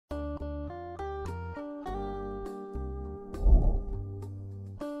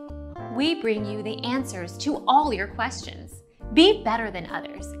we bring you the answers to all your questions. Be better than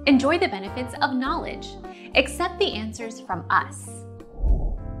others. Enjoy the benefits of knowledge. Accept the answers from us.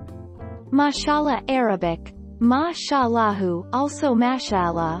 Mashallah Arabic. Mashallahu, also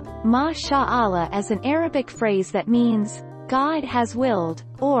Mashallah, Masha'Allah is an Arabic phrase that means, God has willed,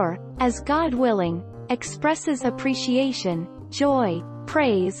 or, as God willing, expresses appreciation, joy,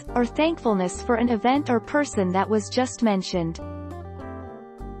 praise, or thankfulness for an event or person that was just mentioned.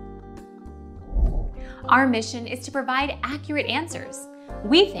 Our mission is to provide accurate answers.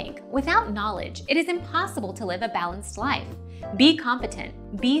 We think, without knowledge, it is impossible to live a balanced life. Be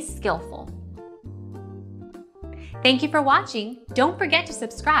competent, be skillful. Thank you for watching. Don't forget to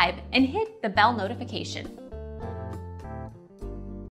subscribe and hit the bell notification.